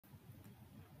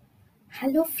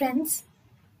Hello friends,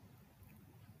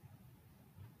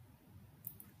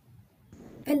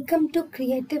 welcome to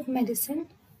Creative Medicine.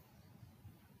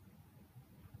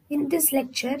 In this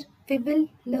lecture, we will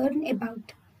learn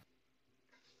about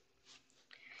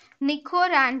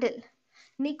Nicorandil.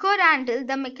 Nicorandil,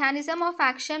 the mechanism of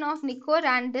action of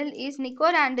Nicorandil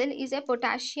is a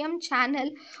potassium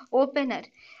channel opener.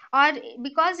 Or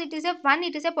because it is a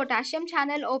potassium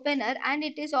channel opener, and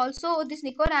it is also this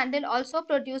Nicorandil also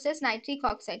produces nitric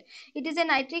oxide. It is a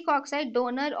nitric oxide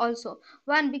donor also.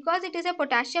 One, because it is a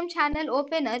potassium channel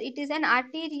opener, it is an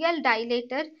arterial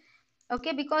dilator.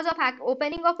 Okay, because of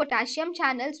opening of potassium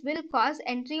channels will cause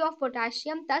entry of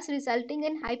potassium, thus resulting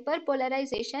in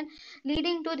hyperpolarization,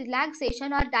 leading to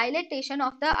relaxation or dilatation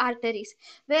of the arteries.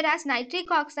 Whereas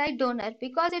nitric oxide donor,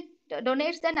 because it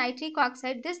donates the nitric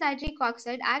oxide, this nitric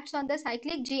oxide acts on the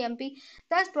cyclic GMP,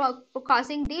 thus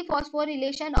causing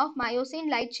dephosphorylation of myosin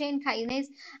light chain kinase,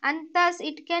 and thus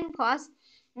it can cause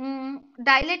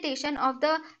dilatation of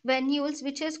the venules,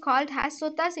 which is called as, so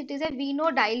thus it is a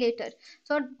venodilator.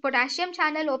 So potassium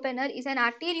channel opener is an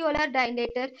arteriolar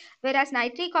dilator, whereas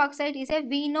nitric oxide is a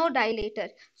venodilator.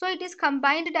 So it is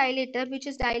combined dilator which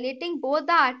is dilating both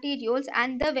the arterioles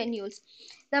and the venules.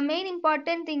 The main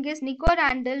important thing is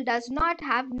Nicorandil does not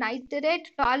have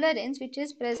nitrate tolerance, which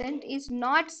is present, is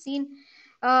not seen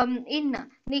in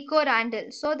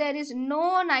Nicorandil. So there is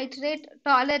no nitrate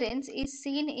tolerance is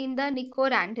seen in the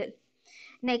Nicorandil.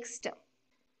 Next,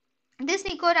 this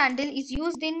Nicorandil is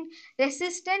used in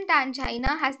resistant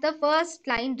angina as the first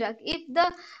line drug. If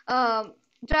the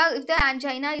if the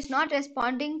angina is not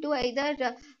responding to either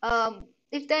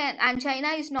if the angina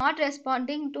is not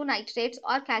responding to nitrates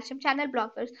or calcium channel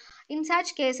blockers, in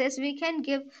such cases we can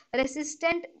give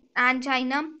resistant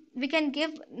angina, we can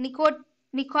give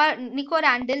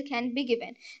Nicorandil can be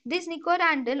given. This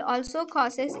Nicorandil also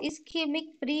causes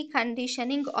ischemic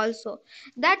preconditioning also.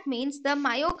 That means the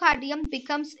myocardium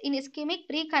becomes, in ischemic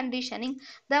preconditioning,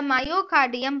 the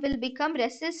myocardium will become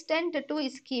resistant to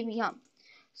ischemia.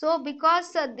 So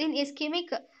because in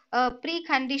ischemic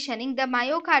preconditioning, the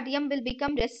myocardium will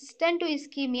become resistant to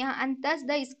ischemia, and thus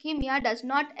the ischemia does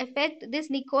not affect this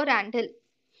Nicorandil.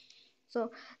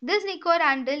 So this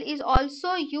Nicorandil is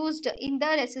also used in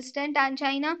the resistant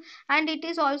angina, and it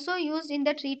is also used in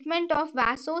the treatment of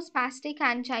vasospastic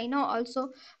angina also.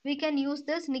 We can use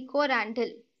this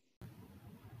Nicorandil.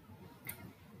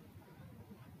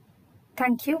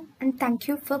 thank you and thank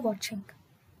you for watching.